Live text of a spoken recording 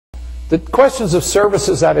The questions of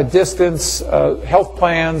services at a distance, health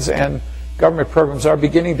plans and government programs are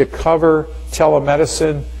beginning to cover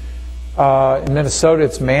telemedicine. In Minnesota,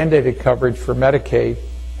 it's mandated coverage for Medicaid.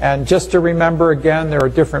 And just to remember again, there are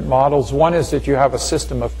different models. One is that you have a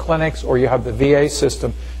system of clinics, or you have the VA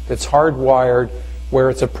system that's hardwired, where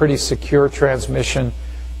it's a pretty secure transmission.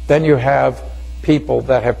 Then you have people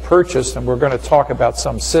that have purchased, and we're going to talk about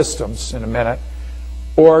some systems in a minute,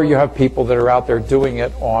 or you have people that are out there doing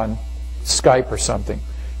it on Skype or something.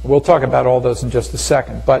 We'll talk about all those in just a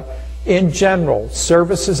second. But in general,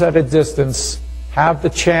 services at a distance have the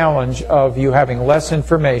challenge of you having less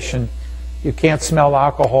information. You can't smell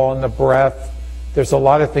alcohol in the breath. There's a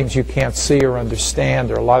lot of things you can't see or understand.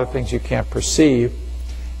 There are a lot of things you can't perceive.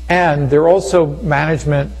 And there also,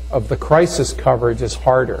 management of the crisis coverage is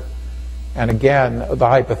harder. And again, the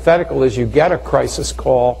hypothetical is you get a crisis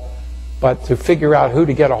call, but to figure out who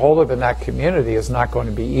to get a hold of in that community is not going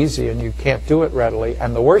to be easy, and you can't do it readily.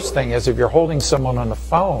 And the worst thing is, if you're holding someone on the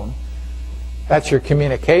phone, that's your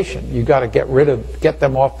communication. You've got to get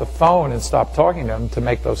them off the phone and stop talking to them to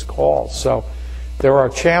make those calls. So there are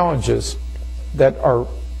challenges that are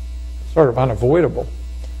sort of unavoidable.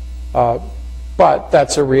 But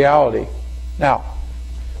that's a reality. Now,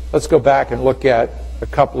 let's go back and look at a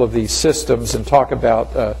couple of these systems and talk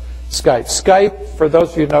about Skype. Skype, for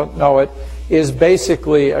those of you who don't know it, is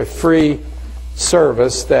basically a free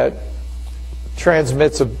service that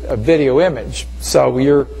transmits a video image. So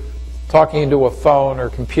you're talking into a phone or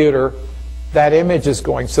computer, that image is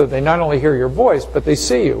going, so they not only hear your voice, but they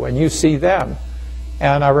see you and you see them.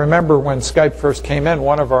 And I remember when Skype first came in,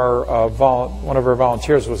 one of our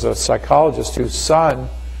volunteers was a psychologist whose son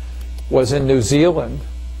was in New Zealand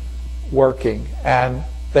working, and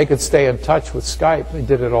they could stay in touch with Skype. They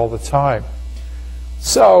did it all the time.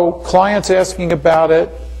 So clients asking about it,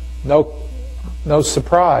 no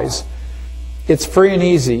surprise. It's free and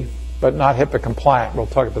easy, but not HIPAA compliant. We'll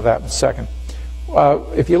talk about that in a second.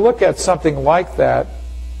 If you look at something like that,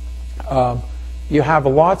 you have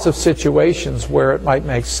lots of situations where it might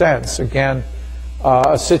make sense. Again,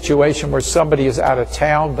 a situation where somebody is out of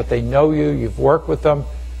town, but they know you, you've worked with them.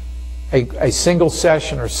 A single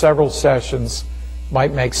session or several sessions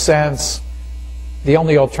might make sense. The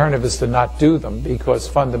only alternative is to not do them, because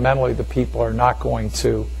fundamentally the people are not going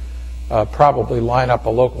to probably line up a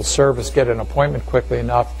local service, get an appointment quickly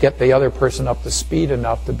enough, get the other person up to speed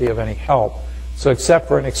enough to be of any help. So except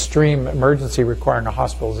for an extreme emergency requiring a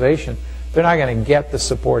hospitalization, they're not going to get the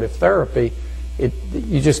supportive therapy.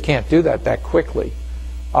 You just can't do that quickly.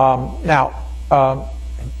 The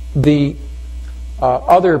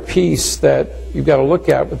other piece that you've got to look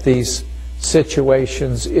at with these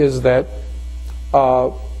situations is that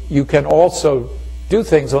you can also do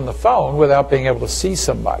things on the phone without being able to see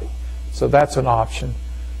somebody. So that's an option.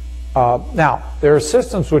 Now, there are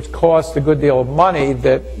systems which cost a good deal of money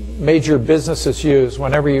that major businesses use.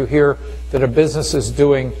 Whenever you hear that a business is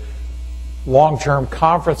doing long-term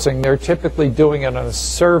conferencing, they're typically doing it on a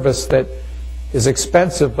service that is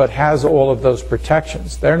expensive but has all of those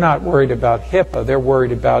protections. They're not worried about HIPAA, they're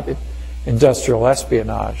worried about industrial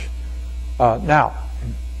espionage. Now,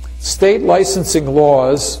 state licensing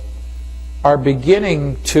laws are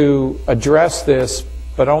beginning to address this,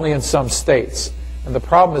 but only in some states. And the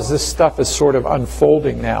problem is this stuff is sort of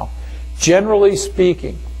unfolding now. Generally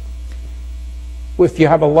speaking, if you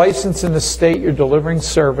have a license in the state you're delivering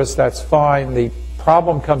service, that's fine. The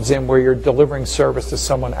problem comes in where you're delivering service to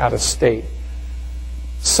someone out of state.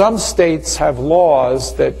 Some states have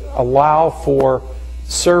laws that allow for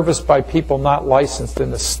service by people not licensed in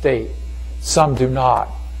the state. Some do not.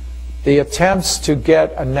 The attempts to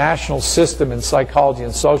get a national system in psychology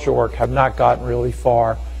and social work have not gotten really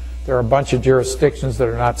far. There are a bunch of jurisdictions that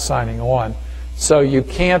are not signing on. So you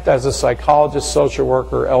can't, as a psychologist, social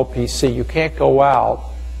worker, LPC, you can't go out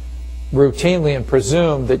routinely and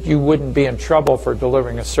presume that you wouldn't be in trouble for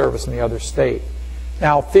delivering a service in the other state.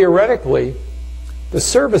 Now, theoretically, the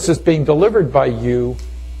service is being delivered by you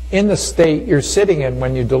in the state you're sitting in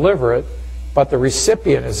when you deliver it, but the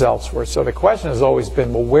recipient is elsewhere. So the question has always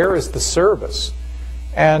been, well, where is the service?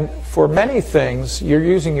 And for many things, you're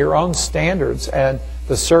using your own standards, and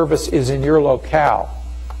the service is in your locale.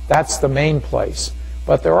 That's the main place.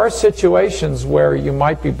 But there are situations where you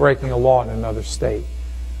might be breaking a law in another state.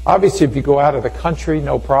 Obviously, if you go out of the country,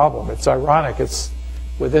 no problem. It's ironic. It's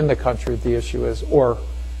within the country the issue is.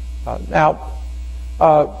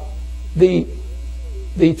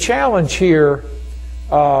 The challenge here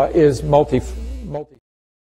is multi